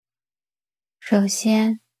首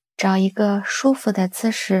先，找一个舒服的姿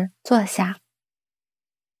势坐下，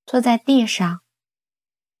坐在地上、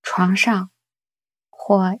床上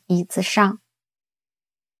或椅子上，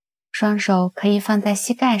双手可以放在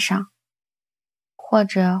膝盖上，或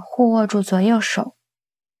者互握住左右手，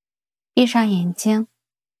闭上眼睛。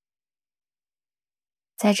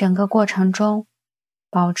在整个过程中，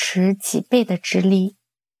保持脊背的直立。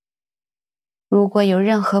如果有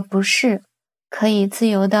任何不适，可以自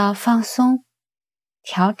由地放松、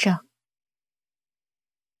调整。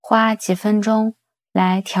花几分钟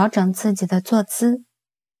来调整自己的坐姿，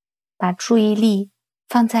把注意力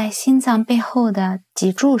放在心脏背后的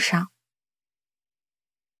脊柱上，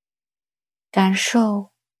感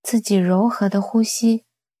受自己柔和的呼吸，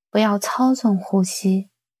不要操纵呼吸。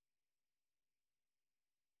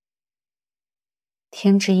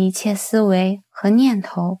停止一切思维和念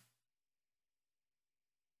头，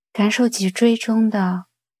感受脊椎中的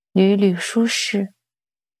缕缕舒适，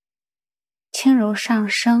轻柔上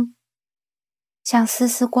升，像丝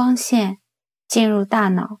丝光线进入大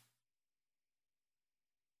脑。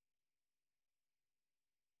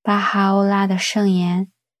巴哈欧拉的圣言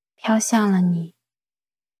飘向了你。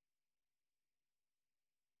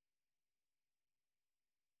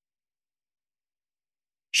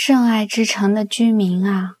圣爱之城的居民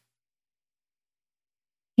啊，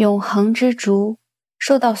永恒之竹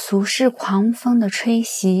受到俗世狂风的吹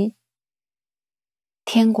袭，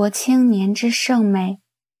天国青年之圣美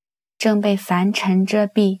正被凡尘遮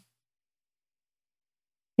蔽，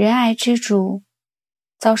仁爱之主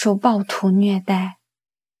遭受暴徒虐待，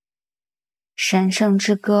神圣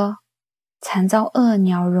之歌惨遭恶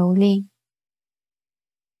鸟蹂躏，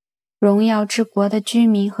荣耀之国的居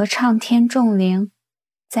民和唱天众灵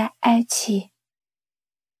在哀泣，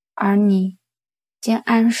而你竟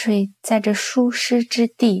安睡在这舒适之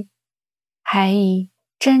地，还以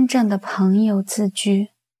真正的朋友自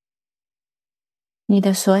居。你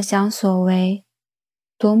的所想所为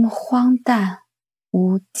多么荒诞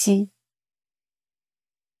无稽！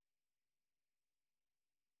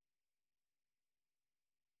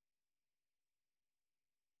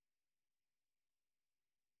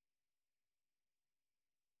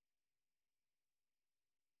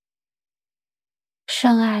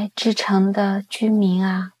圣爱之城的居民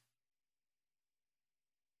啊，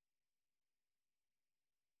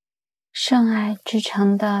圣爱之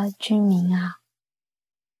城的居民啊，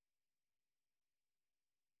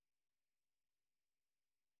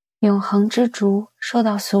永恒之竹受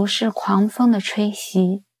到俗世狂风的吹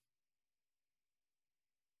袭，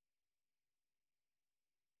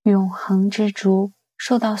永恒之竹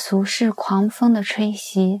受到俗世狂风的吹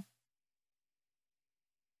袭，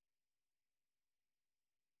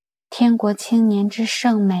天国青年之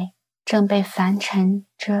圣美正被凡尘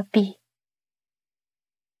遮蔽，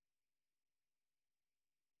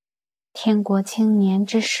天国青年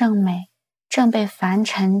之圣美正被凡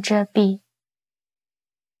尘遮蔽，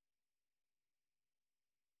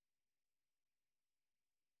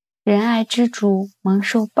仁爱之主蒙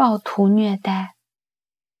受暴徒虐待，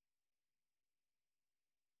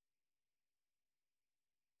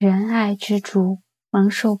仁爱之主蒙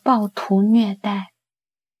受暴徒虐待，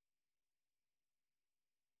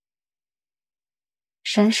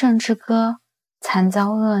神圣之歌惨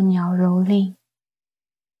遭恶鸟蹂躏，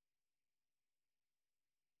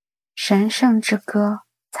神圣之歌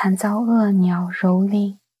惨遭恶鸟蹂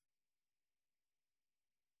躏，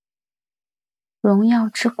荣耀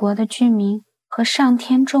之国的居民和上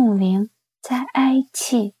天众灵在哀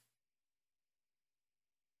泣，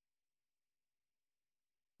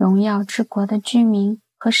荣耀之国的居民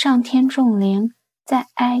和上天众灵在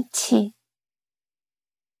哀泣，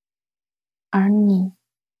而你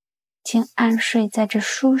竟安睡在这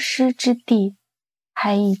舒适之地，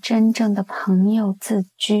还以真正的朋友自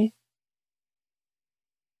居，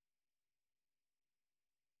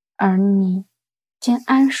而你竟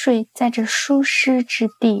安睡在这舒适之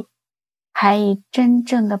地，还以真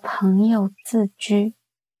正的朋友自居。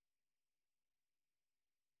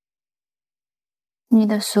你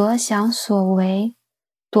的所想所为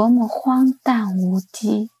多么荒诞无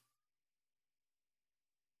稽！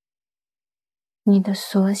你的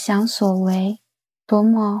所想所为多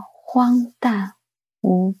么荒诞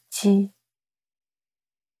无稽！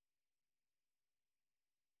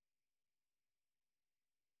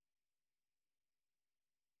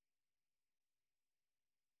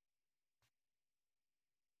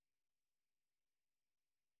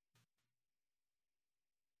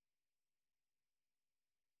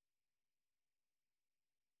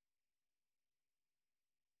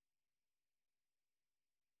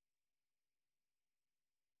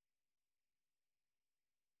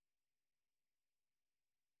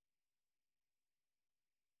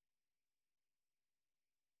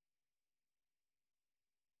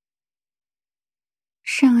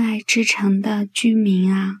圣爱之城的居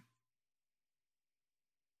民啊，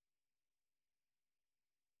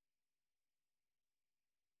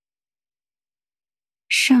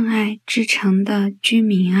圣爱之城的居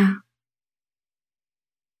民啊，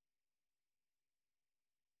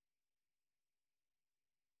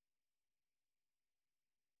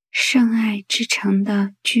圣爱之城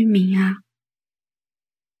的居民啊，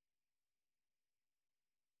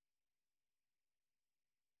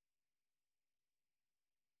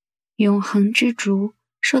永恒之烛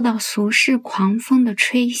受到俗世狂风的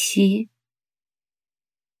吹袭，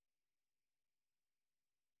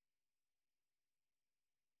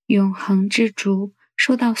永恒之烛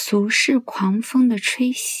受到俗世狂风的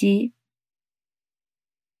吹袭，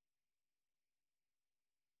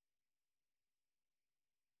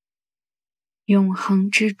永恒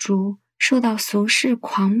之烛受到俗世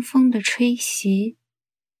狂风的吹袭，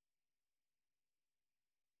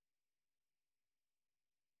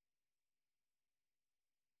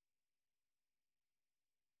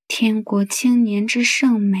天国青年之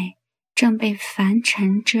圣美正被凡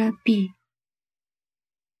尘遮蔽，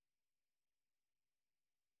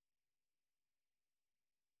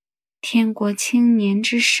天国青年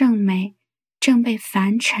之圣美正被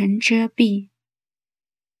凡尘遮蔽，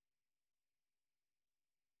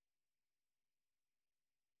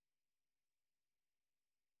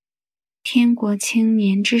天国青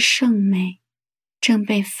年之圣美正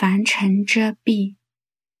被凡尘遮蔽，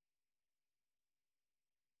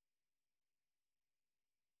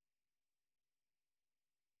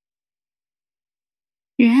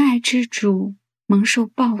仁爱之主蒙受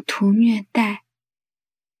暴徒虐待，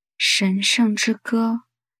神圣之歌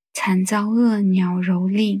惨遭恶鸟蹂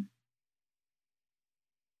躏，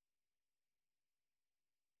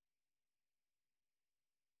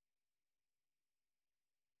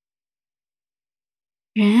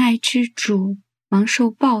仁爱之主蒙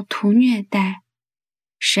受暴徒虐待，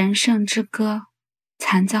神圣之歌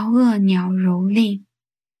惨遭恶鸟蹂躏，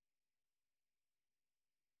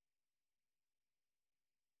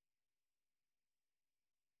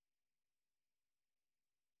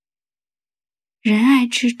仁爱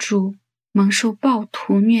之主蒙受暴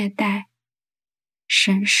徒虐待，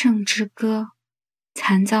神圣之歌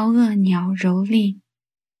惨遭恶鸟蹂躏，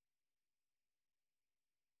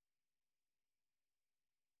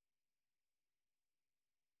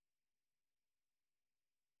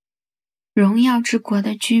荣耀之国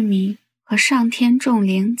的居民和上天众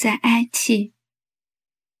灵在哀泣，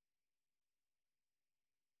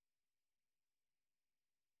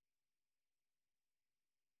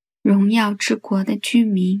荣耀之国的居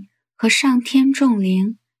民和上天众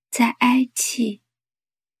灵在哀泣，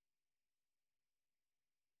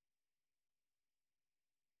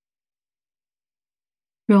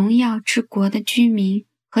荣耀之国的居民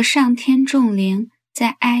和上天众灵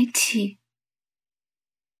在哀泣，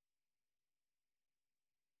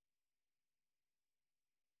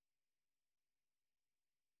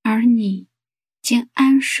而你竟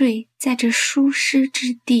安睡在这舒适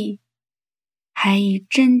之地，还以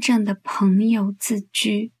真正的朋友自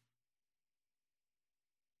居，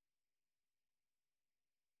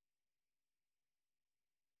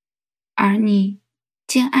而你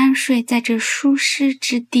竟安睡在这舒适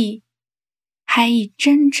之地，还以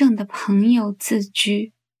真正的朋友自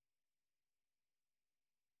居，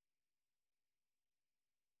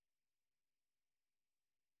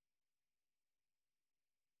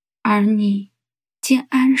而你竟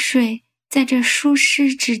安睡在这舒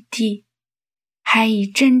适之地，还以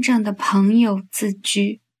真正的朋友自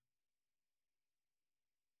居。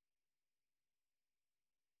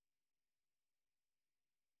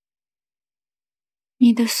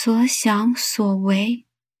你的所想所为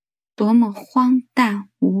多么荒诞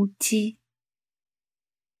无稽，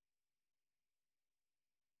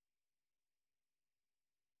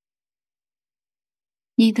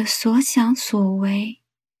你的所想所为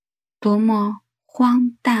多么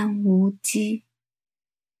荒诞无稽，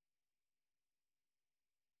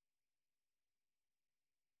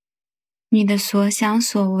你的所想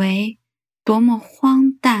所为多么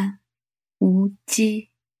荒诞无稽。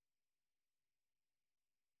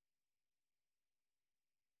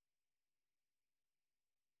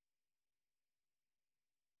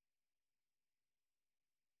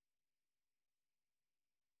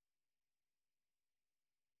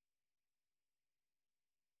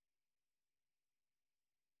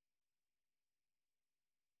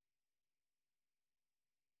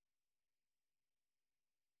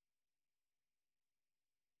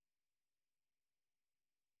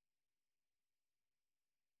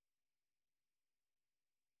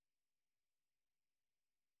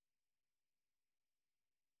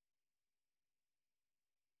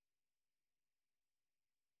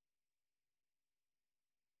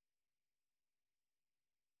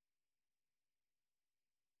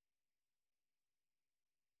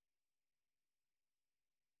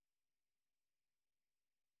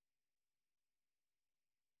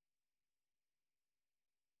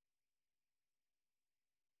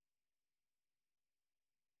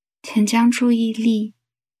请将注意力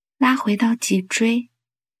拉回到脊椎，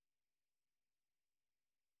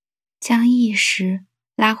将意识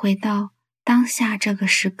拉回到当下这个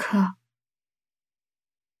时刻，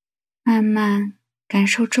慢慢感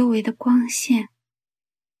受周围的光线，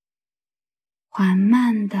缓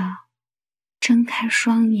慢地睁开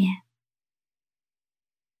双眼。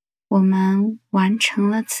我们完成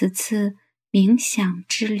了此次冥想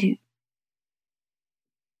之旅。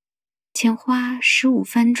请花15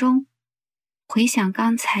分钟回想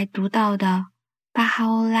刚才读到的巴哈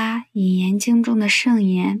欧拉引言经中的圣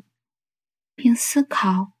言，并思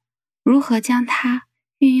考如何将它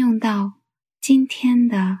运用到今天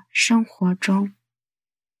的生活中。